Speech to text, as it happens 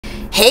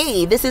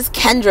Hey, this is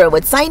Kendra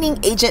with Signing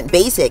Agent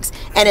Basics,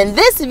 and in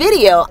this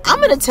video,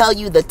 I'm going to tell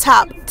you the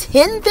top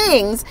 10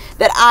 things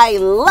that I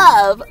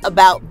love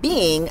about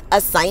being a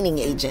signing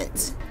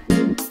agent.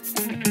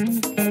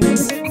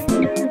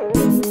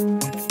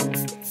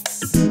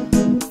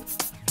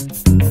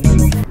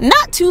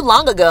 Not too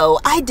long ago,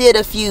 I did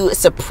a few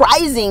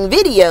surprising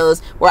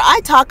videos where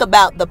I talk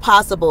about the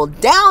possible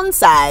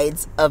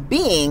downsides of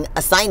being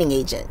a signing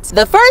agent.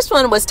 The first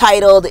one was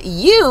titled,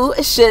 "You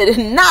Should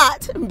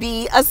Not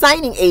Be a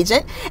Signing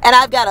Agent," and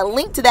I've got a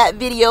link to that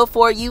video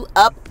for you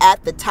up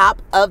at the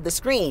top of the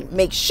screen.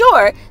 Make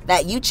sure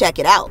that you check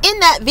it out. In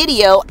that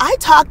video, I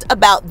talked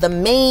about the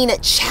main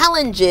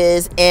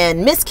challenges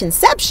and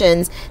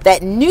misconceptions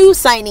that new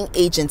signing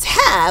agents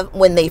have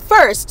when they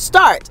first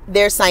start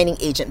their signing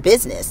agent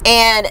business.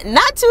 And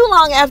not too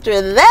long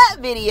after that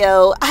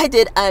video, I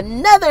did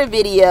another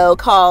video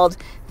called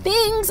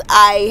Things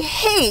I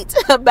Hate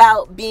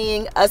About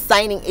Being a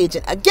Signing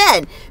Agent.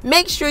 Again,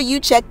 make sure you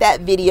check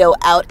that video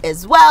out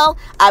as well.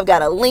 I've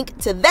got a link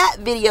to that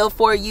video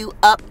for you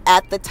up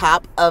at the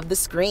top of the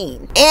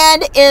screen.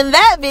 And in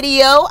that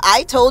video,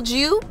 I told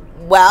you,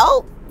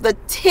 well, the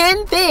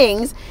 10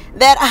 things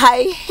that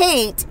I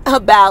hate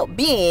about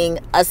being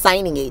a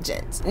signing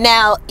agent.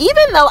 Now,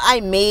 even though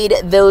I made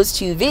those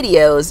two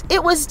videos,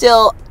 it was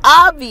still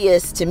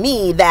obvious to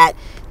me that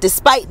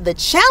despite the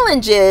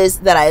challenges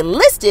that I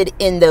listed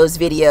in those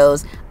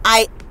videos,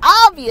 I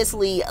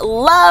obviously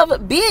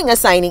love being a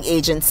signing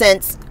agent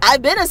since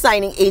I've been a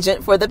signing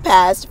agent for the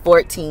past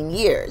 14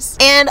 years.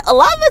 And a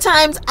lot of the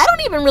times, I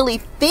don't even really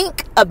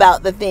think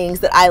about the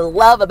things that I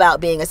love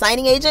about being a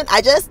signing agent.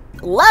 I just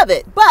love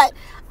it. But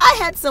I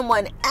had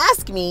someone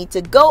ask me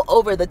to go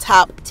over the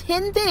top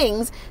 10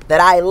 things that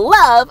I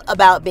love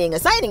about being a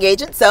signing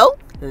agent, so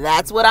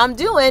that's what I'm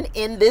doing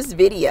in this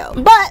video.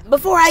 But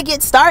before I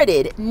get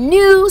started,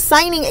 new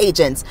signing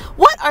agents,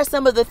 what are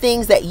some of the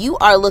things that you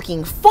are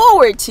looking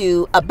forward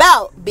to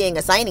about being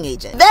a signing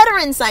agent?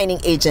 Veteran signing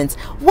agents,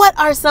 what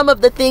are some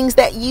of the things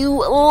that you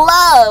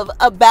love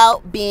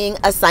about being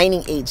a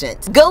signing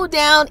agent? Go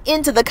down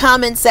into the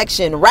comment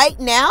section right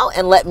now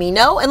and let me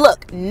know. And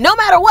look, no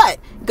matter what,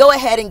 go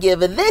ahead and give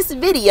this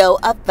video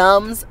a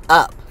thumbs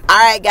up. All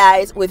right,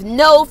 guys, with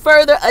no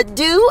further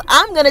ado,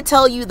 I'm going to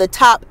tell you the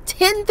top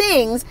 10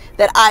 things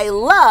that I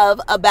love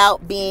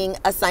about being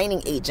a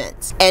signing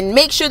agent. And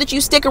make sure that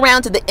you stick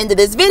around to the end of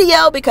this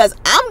video because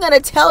I'm going to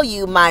tell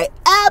you my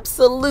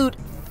absolute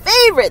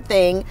favorite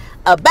thing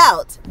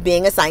about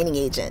being a signing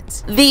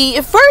agent.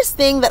 The first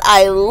thing that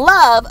I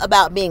love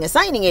about being a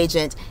signing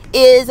agent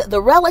is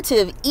the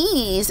relative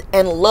ease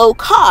and low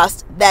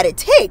cost that it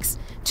takes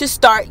to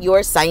start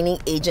your signing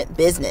agent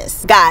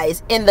business.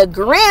 Guys, in the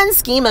grand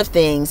scheme of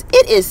things,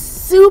 it is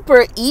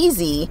super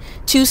easy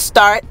to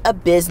start a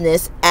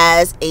business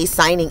as a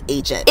signing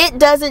agent. It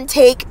doesn't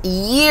take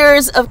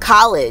years of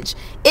college.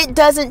 It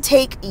doesn't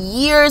take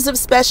years of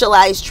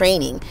specialized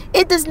training.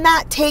 It does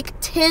not take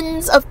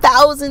tens of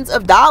thousands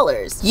of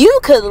dollars. You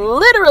could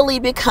literally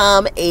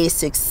become a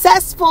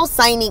successful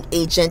signing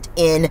agent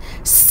in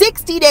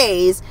 60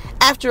 days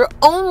after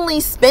only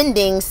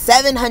spending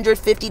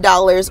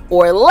 $750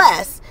 or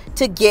less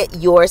to get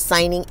your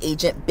signing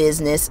agent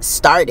business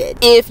started.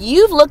 If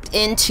you've looked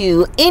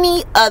into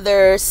any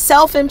other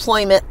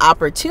self-employment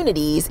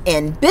opportunities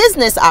and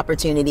business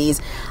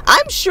opportunities,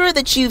 I'm sure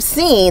that you've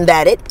seen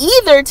that it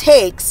either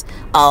takes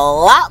a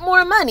lot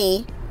more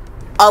money,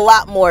 a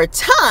lot more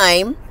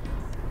time,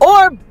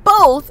 or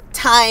both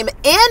time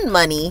and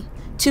money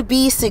to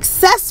be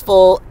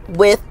successful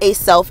with a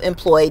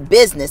self-employed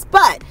business.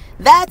 But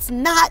that's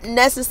not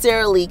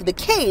necessarily the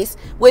case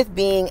with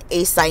being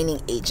a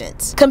signing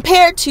agent.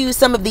 Compared to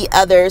some of the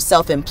other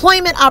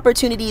self-employment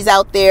opportunities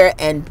out there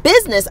and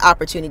business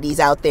opportunities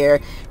out there,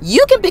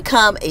 you can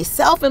become a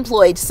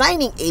self-employed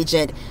signing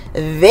agent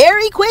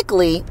very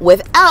quickly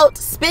without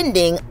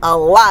spending a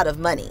lot of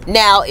money.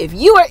 Now, if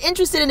you are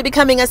interested in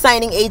becoming a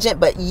signing agent,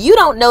 but you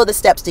don't know the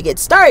steps to get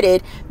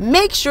started,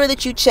 make sure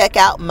that you check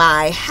out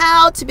my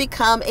How to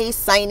Become a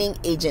Signing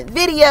Agent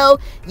video.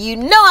 You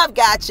know I've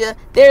got you.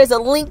 There's a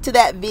link to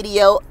that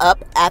video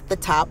up at the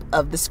top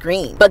of the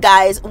screen. But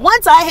guys,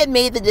 once I had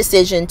made the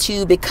decision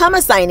to become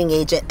a signing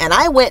agent and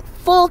I went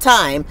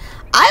full-time,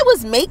 I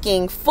was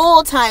making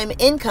full-time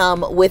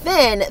income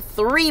within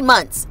 3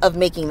 months of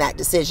making that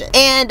decision.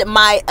 And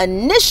my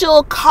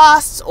initial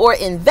costs or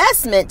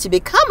investment to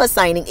become a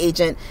signing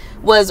agent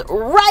was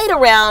right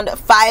around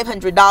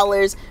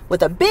 $500,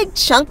 with a big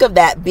chunk of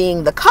that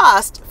being the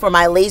cost for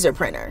my laser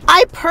printer.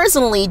 I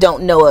personally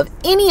don't know of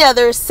any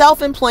other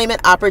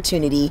self-employment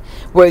opportunity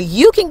where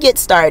you can get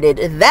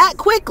started that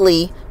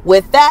quickly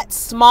with that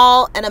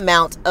small an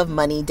amount of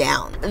money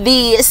down.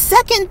 The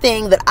second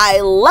thing that I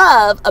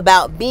love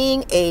about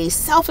being a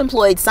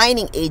self-employed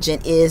signing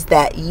agent is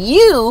that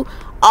you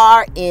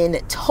are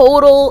in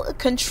total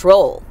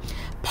control.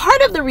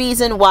 part of the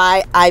reason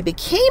why I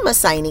became a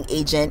signing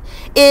agent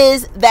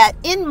is that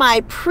in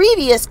my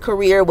previous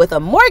career with a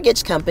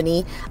mortgage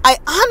company, I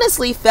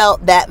honestly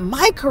felt that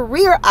my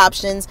career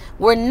options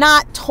were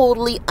not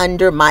totally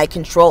under my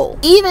control.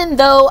 Even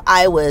though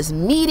I was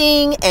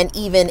meeting and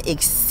even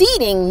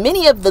exceeding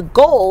many of the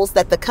goals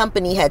that the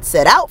company had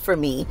set out for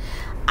me,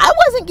 I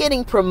wasn't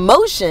getting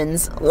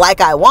promotions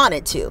like I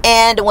wanted to.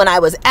 And when I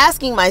was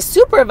asking my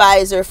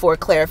supervisor for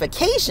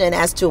clarification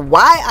as to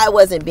why I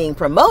wasn't being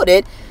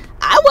promoted,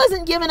 I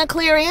wasn't given a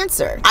clear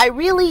answer. I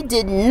really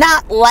did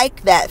not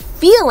like that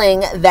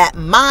feeling that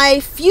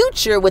my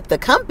future with the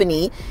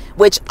company,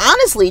 which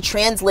honestly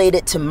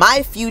translated to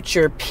my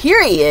future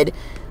period,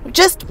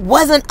 just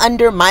wasn't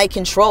under my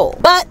control.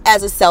 But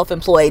as a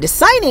self-employed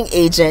signing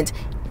agent,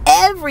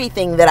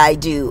 everything that I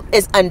do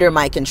is under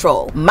my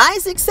control. My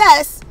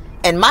success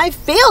and my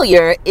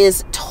failure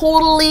is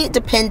totally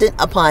dependent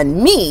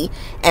upon me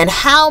and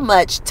how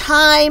much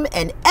time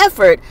and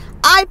effort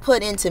I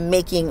put into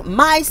making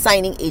my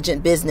signing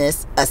agent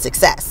business a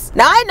success.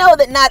 Now, I know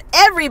that not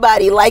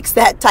everybody likes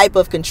that type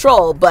of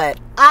control, but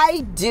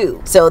I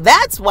do. So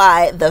that's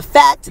why the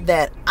fact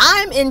that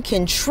I'm in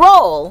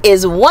control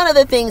is one of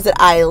the things that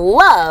I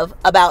love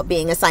about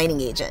being a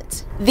signing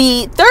agent.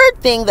 The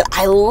third thing that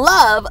I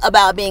love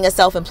about being a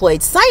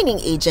self-employed signing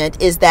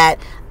agent is that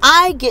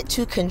I get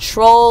to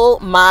control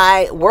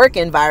my work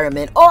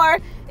environment, or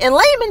in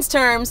layman's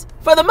terms,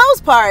 for the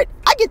most part,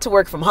 I get to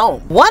work from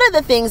home. One of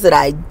the things that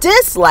I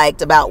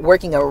disliked about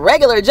working a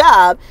regular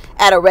job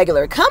at a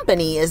regular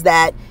company is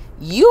that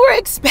you were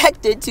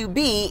expected to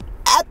be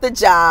at the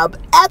job,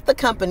 at the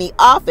company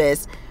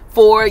office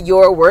for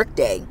your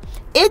workday.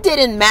 It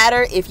didn't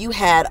matter if you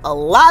had a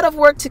lot of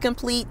work to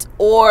complete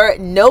or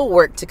no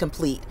work to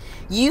complete.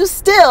 You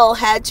still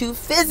had to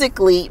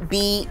physically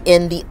be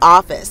in the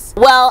office.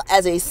 Well,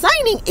 as a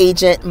signing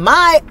agent,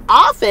 my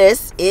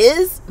office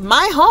is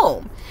my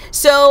home.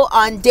 So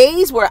on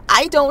days where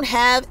I don't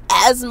have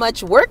as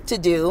much work to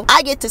do,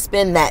 I get to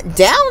spend that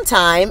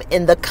downtime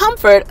in the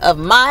comfort of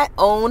my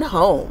own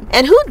home.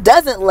 And who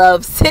doesn't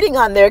love sitting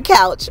on their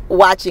couch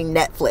watching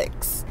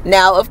Netflix?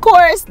 Now, of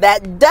course,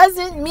 that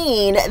doesn't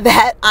mean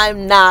that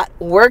I'm not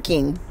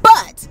working,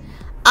 but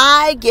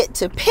I get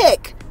to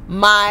pick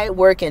my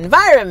work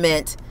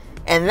environment.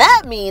 And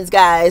that means,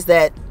 guys,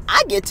 that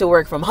I get to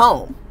work from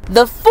home.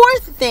 The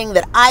fourth thing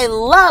that I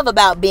love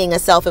about being a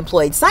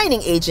self-employed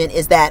signing agent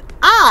is that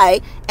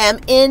I am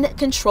in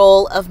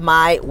control of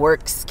my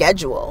work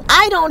schedule.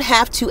 I don't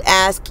have to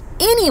ask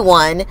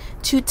anyone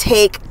to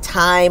take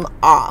time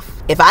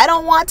off. If I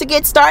don't want to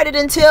get started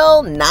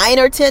until 9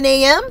 or 10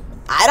 a.m.,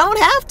 I don't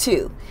have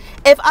to.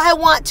 If I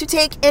want to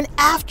take an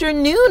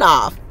afternoon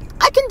off,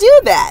 I can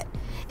do that.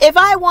 If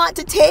I want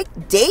to take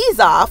days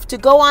off to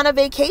go on a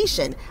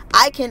vacation,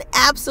 I can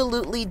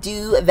absolutely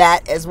do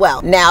that as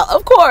well. Now,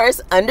 of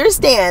course,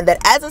 understand that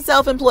as a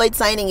self-employed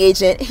signing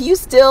agent, you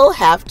still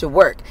have to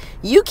work.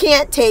 You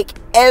can't take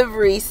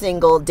every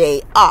single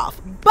day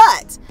off,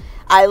 but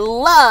I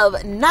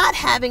love not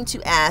having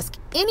to ask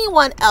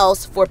anyone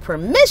else for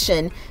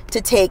permission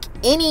to take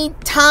any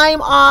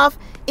time off,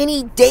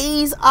 any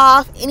days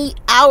off, any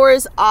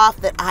hours off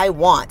that I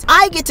want.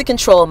 I get to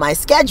control my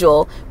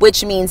schedule,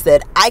 which means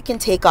that I can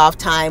take off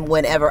time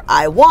whenever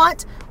I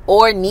want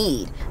or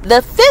need.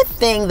 The fifth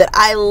thing that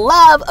I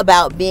love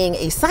about being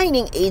a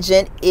signing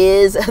agent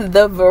is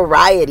the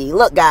variety.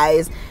 Look,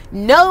 guys,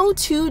 no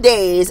 2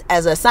 days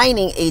as a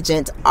signing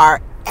agent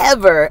are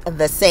ever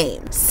the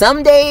same.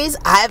 Some days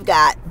I've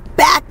got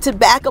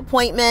back-to-back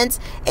appointments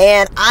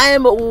and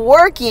I'm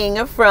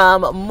working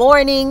from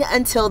morning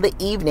until the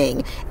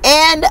evening,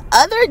 and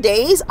other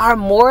days are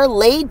more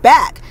laid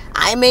back.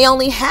 I may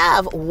only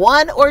have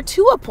 1 or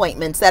 2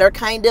 appointments that are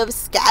kind of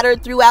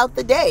scattered throughout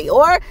the day,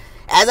 or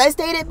as I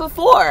stated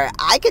before,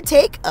 I could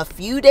take a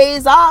few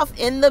days off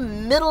in the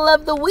middle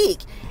of the week.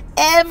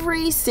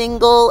 Every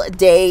single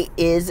day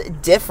is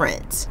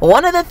different.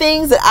 One of the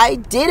things that I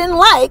didn't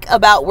like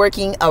about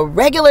working a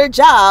regular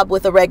job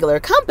with a regular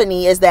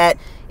company is that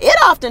it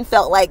often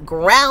felt like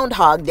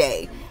Groundhog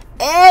Day.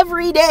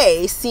 Every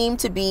day seemed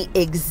to be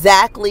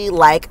exactly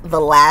like the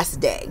last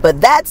day.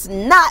 But that's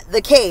not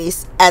the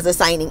case as a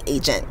signing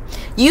agent.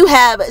 You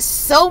have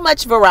so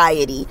much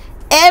variety.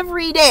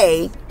 Every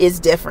day is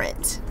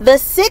different. The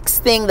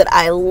sixth thing that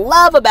I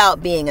love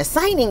about being a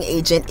signing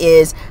agent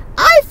is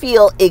I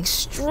feel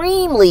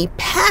extremely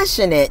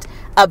passionate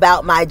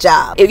about my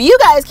job. If you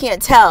guys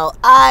can't tell,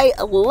 I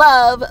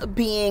love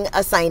being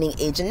a signing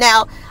agent.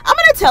 Now, I'm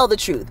going to tell the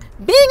truth.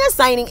 Being a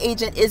signing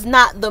agent is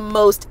not the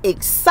most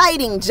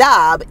exciting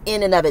job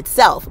in and of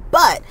itself,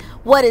 but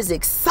what is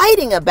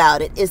exciting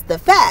about it is the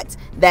fact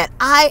that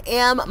I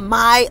am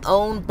my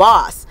own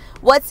boss.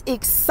 What's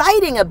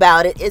exciting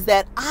about it is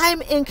that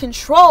I'm in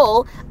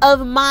control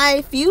of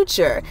my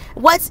future.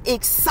 What's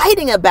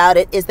exciting about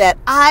it is that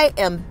I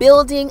am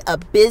building a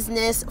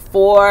business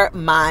for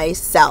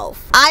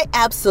myself. I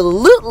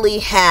absolutely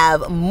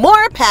have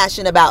more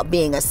passion about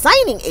being a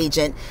signing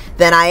agent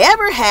than I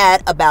ever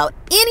had about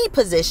any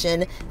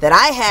position that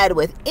I had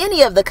with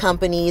any of the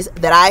companies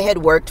that I had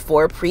worked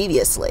for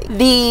previously.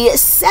 The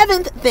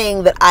seventh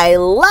thing that I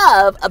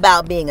love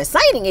about being a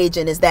signing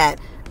agent is that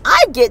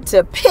I get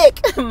to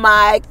pick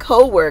my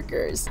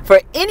coworkers.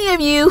 For any of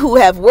you who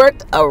have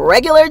worked a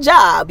regular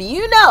job,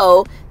 you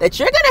know that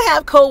you're going to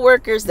have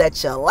coworkers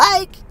that you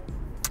like,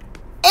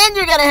 and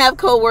you're going to have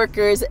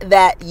coworkers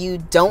that you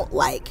don't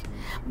like.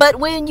 But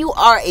when you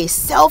are a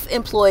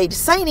self-employed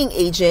signing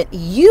agent,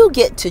 you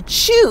get to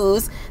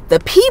choose the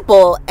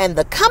people and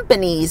the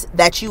companies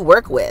that you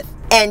work with.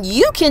 And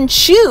you can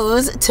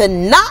choose to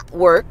not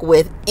work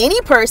with any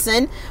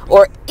person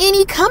or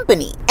any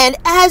company. And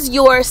as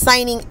your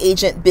signing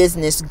agent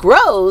business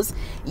grows,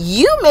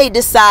 you may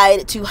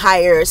decide to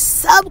hire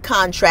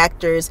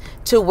subcontractors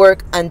to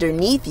work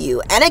underneath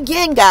you. And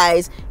again,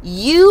 guys,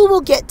 you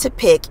will get to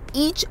pick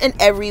each and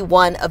every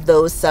one of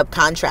those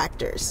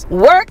subcontractors.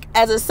 Work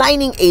as a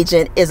signing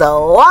agent is a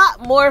lot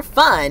more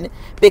fun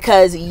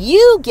because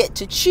you get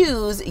to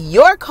choose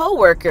your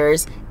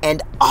coworkers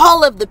and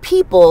all of the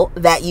people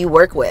that you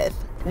work with.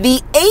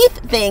 The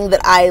eighth thing that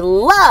I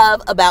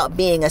love about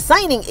being a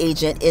signing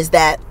agent is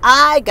that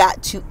I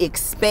got to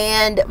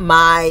expand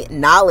my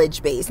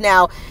knowledge base.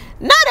 Now,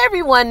 not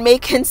everyone may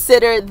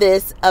consider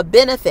this a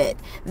benefit,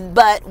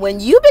 but when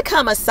you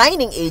become a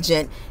signing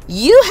agent,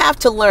 you have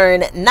to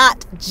learn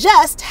not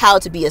just how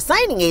to be a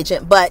signing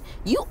agent, but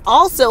you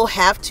also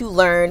have to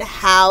learn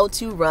how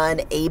to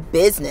run a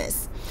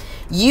business.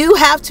 You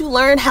have to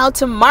learn how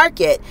to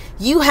market.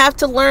 You have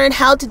to learn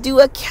how to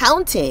do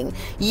accounting.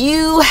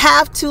 You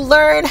have to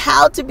learn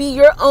how to be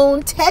your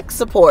own tech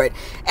support.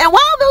 And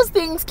while those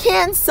things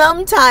can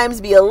sometimes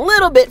be a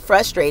little bit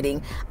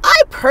frustrating,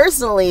 I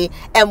personally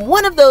am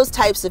one of those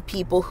types of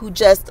people who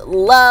just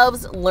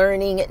loves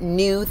learning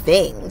new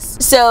things.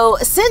 So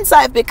since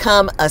I've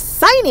become a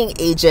signing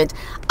agent,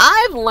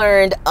 I've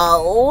learned a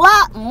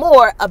lot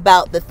more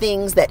about the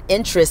things that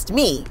interest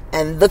me.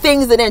 And the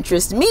things that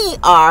interest me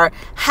are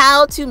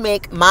how to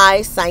make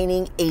my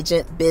signing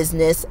agent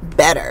business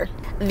better.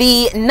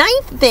 The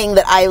ninth thing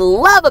that I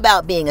love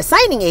about being a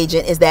signing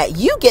agent is that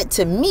you get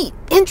to meet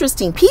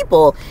interesting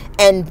people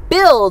and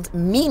build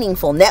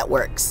meaningful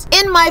networks.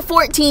 In my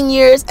 14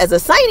 years as a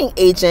signing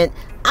agent,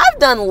 I've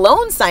done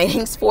loan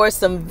signings for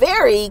some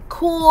very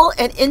cool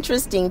and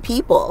interesting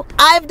people.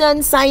 I've done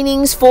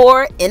signings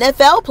for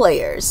NFL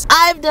players.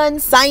 I've done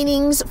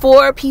signings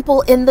for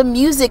people in the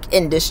music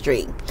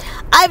industry.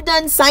 I've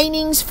done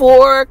signings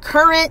for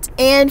current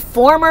and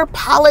former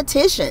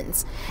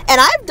politicians.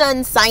 And I've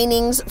done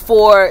signings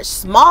for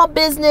small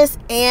business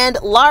and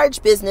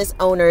large business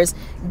owners,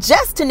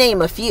 just to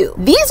name a few.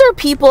 These are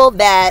people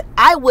that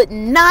I would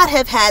not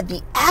have had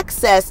the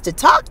access to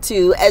talk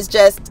to as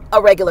just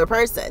a regular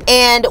person.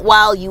 And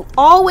while you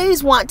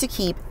always want to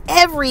keep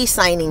every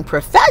signing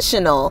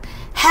professional,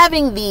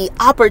 having the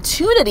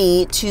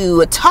opportunity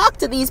to talk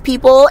to these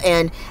people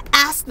and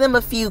ask them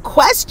a few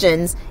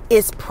questions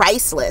is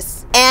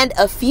priceless. And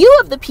a few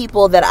of the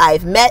people that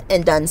I've met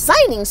and done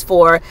signings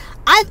for,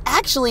 I've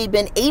actually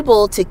been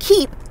able to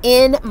keep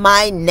in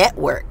my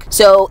network.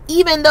 So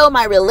even though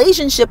my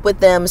relationship with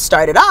them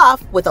started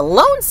off with a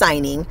loan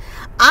signing,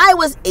 I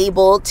was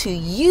able to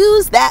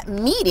use that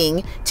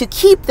meeting to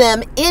keep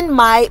them in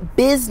my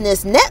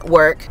business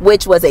network,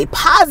 which was a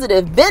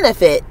positive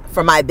benefit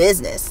for my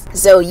business.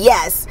 So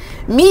yes,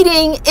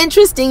 meeting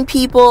interesting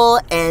people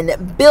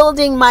and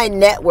building my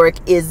network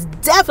is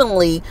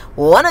definitely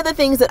one of the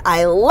things that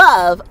I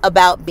love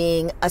about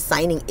being a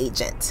signing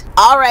agent.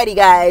 Alrighty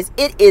guys,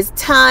 it is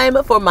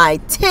time for my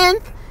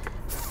 10th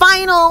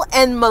final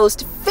and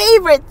most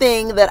favorite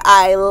thing that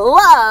I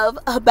love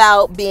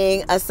about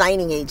being a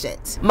signing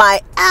agent.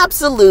 My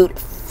absolute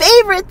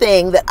favorite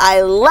thing that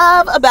I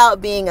love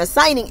about being a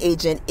signing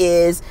agent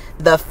is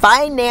the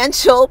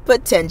financial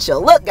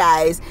potential. Look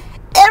guys,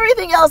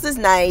 everything else is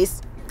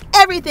nice,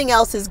 everything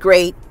else is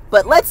great,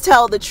 but let's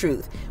tell the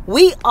truth.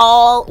 We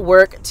all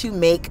work to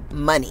make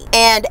money.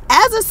 And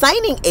as a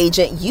signing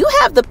agent, you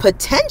have the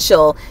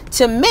potential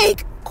to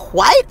make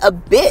quite a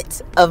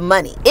bit of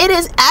money. It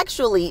is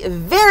actually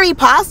very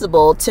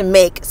possible to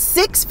make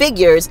six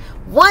figures,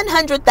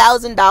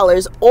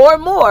 $100,000 or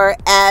more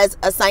as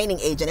a signing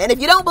agent. And if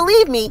you don't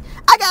believe me,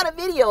 I got a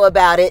video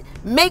about it.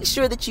 Make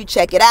sure that you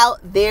check it out.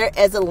 There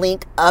is a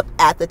link up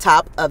at the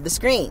top of the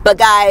screen. But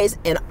guys,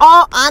 in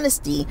all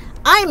honesty,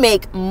 I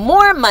make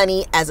more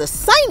money as a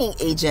signing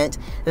agent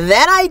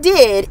than I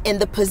did in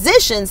the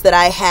positions that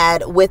I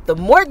had with the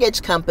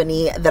mortgage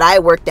company that I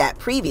worked at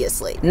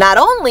previously. Not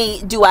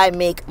only do I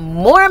make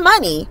more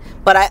money,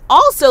 but I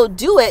also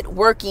do it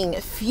working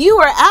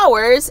fewer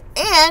hours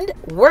and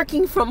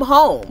working from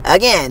home.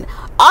 Again,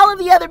 all of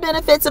the other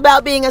benefits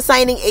about being a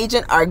signing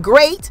agent are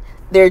great.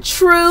 They're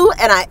true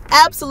and I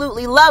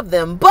absolutely love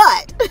them.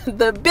 But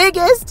the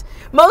biggest,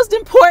 Most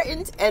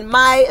important and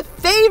my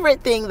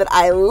favorite thing that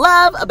I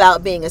love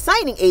about being a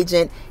signing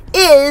agent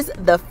is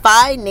the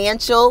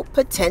financial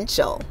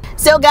potential.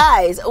 So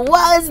guys,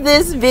 was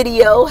this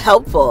video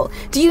helpful?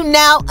 Do you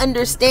now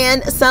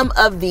understand some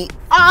of the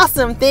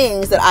awesome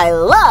things that I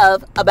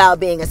love about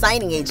being a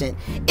signing agent?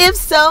 If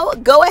so,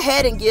 go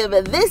ahead and give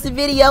this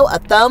video a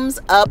thumbs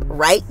up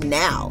right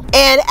now.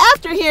 And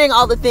after hearing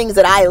all the things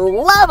that I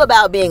love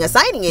about being a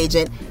signing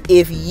agent,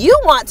 if you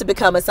want to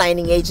become a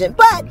signing agent,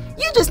 but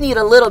you just need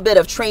a little bit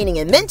of training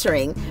and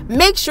mentoring,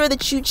 make sure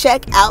that you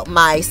check out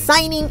my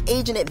Signing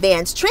Agent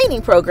Advanced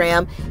Training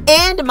Program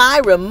and my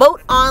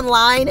Remote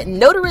Online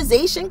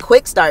Notarization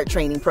Quick Start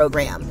Training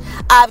Program.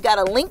 I've got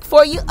a link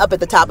for you up at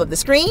the top of the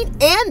screen,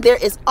 and there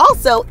is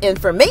also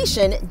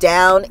information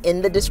down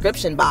in the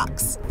description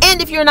box.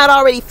 And if you're not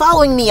already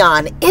following me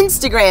on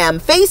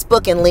Instagram,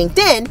 Facebook, and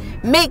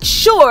LinkedIn, make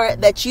sure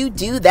that you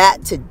do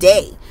that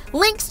today.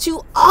 Links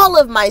to all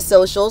of my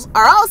socials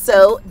are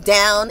also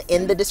down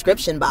in the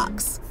description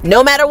box.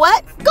 No matter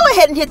what, go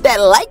ahead and hit that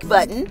like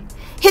button,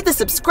 hit the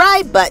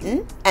subscribe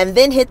button, and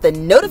then hit the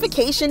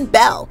notification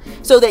bell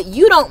so that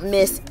you don't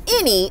miss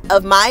any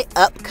of my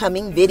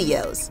upcoming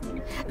videos.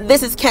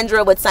 This is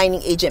Kendra with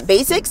Signing Agent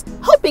Basics,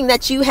 hoping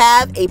that you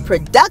have a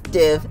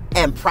productive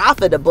and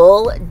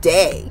profitable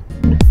day.